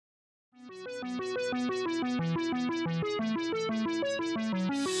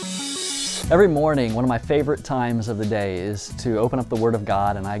Every morning, one of my favorite times of the day is to open up the Word of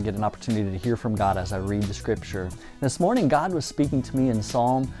God, and I get an opportunity to hear from God as I read the Scripture. This morning, God was speaking to me in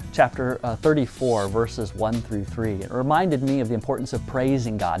Psalm chapter 34, verses 1 through 3. It reminded me of the importance of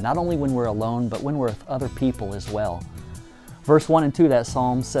praising God, not only when we're alone, but when we're with other people as well. Verse 1 and 2 of that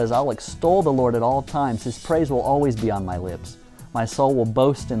psalm says, "I'll extol the Lord at all times. His praise will always be on my lips. My soul will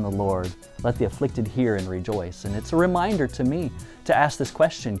boast in the Lord. Let the afflicted hear and rejoice." And it's a reminder to me to ask this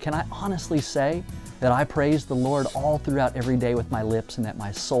question: can I honestly say that I praise the Lord all throughout every day with my lips, and that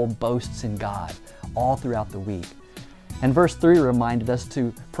my soul boasts in God all throughout the week? And verse 3 reminded us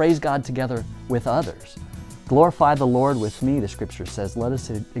to praise God together with others. "Glorify the Lord with me," the Scripture says. Let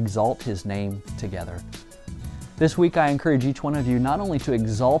us exalt His name together. This week I encourage each one of you not only to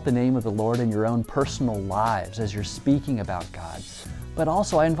exalt the name of the Lord in your own personal lives as you're speaking about God, but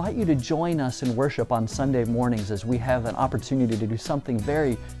also I invite you to join us in worship on Sunday mornings as we have an opportunity to do something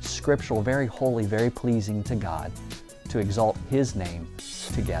very scriptural, very holy, very pleasing to God, to exalt His name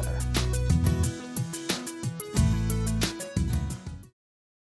together.